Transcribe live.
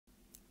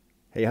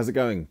Hey, how's it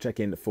going? Check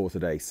in for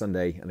today,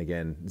 Sunday, and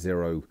again,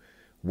 zero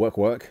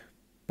work,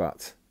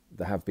 but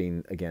there have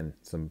been, again,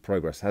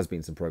 has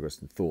been some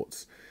progress and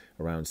thoughts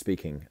around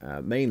speaking,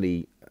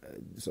 mainly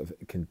sort of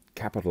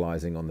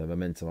capitalizing on the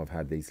momentum I've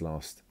had these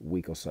last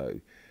week or so,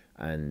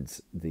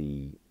 and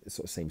the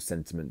sort of same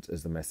sentiment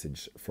as the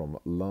message from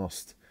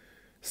last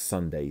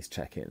Sunday's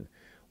check-in,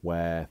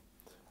 where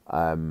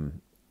I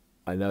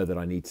know that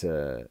I need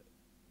to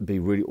be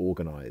really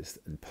organized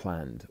and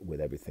planned with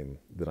everything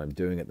that I'm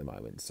doing at the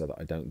moment so that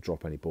I don't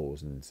drop any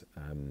balls and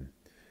kind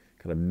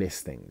of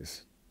miss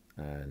things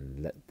and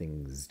let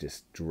things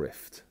just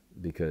drift.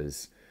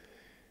 Because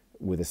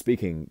with the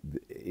speaking,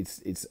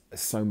 it's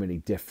so many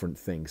different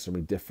things, so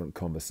many different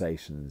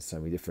conversations, so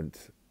many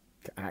different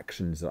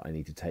actions that I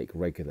need to take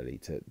regularly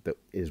that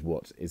is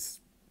what is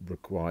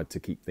required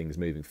to keep things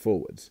moving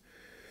forwards.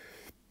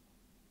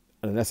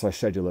 And unless I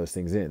schedule those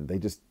things in, they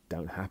just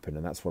don't happen.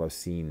 And that's what I've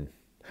seen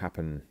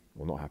happen,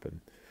 or not happen,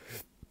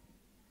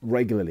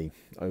 regularly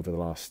over the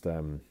last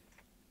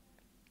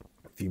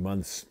few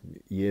months,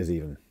 years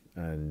even.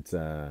 And,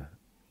 I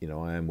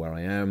am where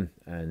I am.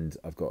 And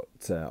I've got,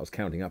 I was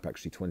counting up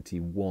actually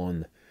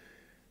 21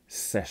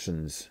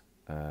 sessions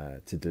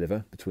to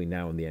deliver between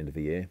now and the end of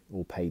the year,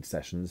 all paid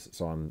sessions.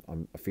 So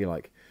I feel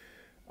like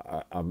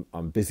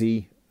I'm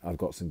busy. I've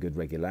got some good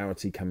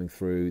regularity coming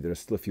through. There are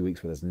still a few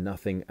weeks where there's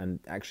nothing, and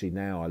actually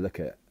now I look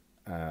at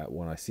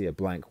when I see a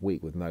blank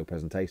week with no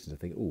presentations, I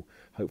think, oh,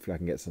 hopefully I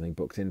can get something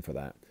booked in for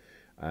that.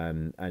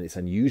 And it's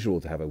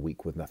unusual to have a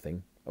week with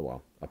nothing.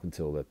 Well, up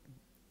until the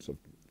sort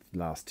of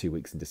last 2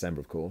 weeks in December,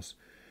 of course.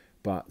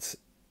 But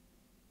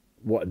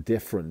what a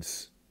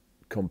difference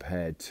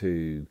compared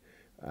to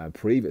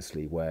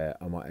previously, where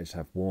I might just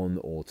have one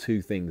or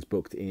two things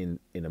booked in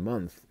a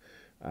month.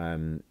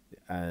 And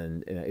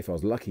if I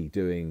was lucky,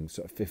 doing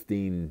sort of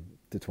 15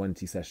 to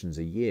 20 sessions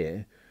a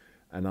year,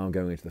 and now I'm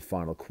going into the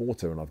final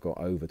quarter and I've got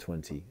over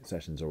 20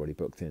 sessions already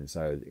booked in.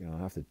 So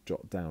I have to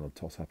jot down and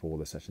toss up all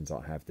the sessions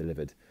I have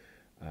delivered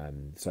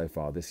so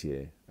far this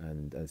year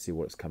and see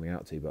what it's coming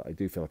out to. But I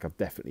do feel like I've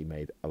definitely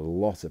made a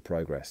lot of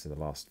progress in the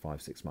last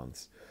 5-6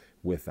 months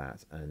with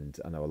that. And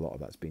I know a lot of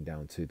that's been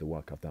down to the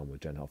work I've done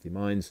with Gen Healthy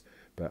Minds.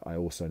 But I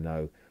also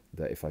know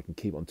that if I can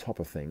keep on top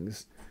of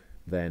things,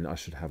 then I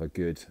should have a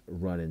good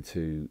run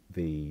into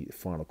the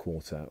final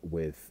quarter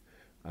with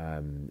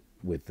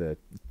the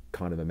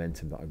kind of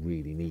momentum that I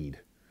really need.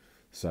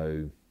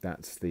 So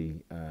that's the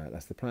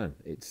plan.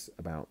 It's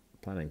about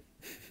planning,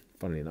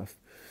 funnily enough.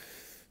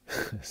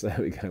 So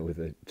there we go with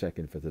the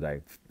check-in for today.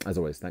 As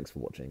always, thanks for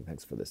watching,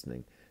 thanks for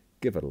listening.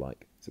 Give it a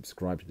like,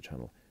 subscribe to the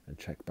channel, and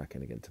check back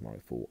in again tomorrow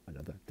for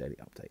another daily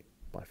update.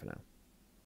 Bye for now.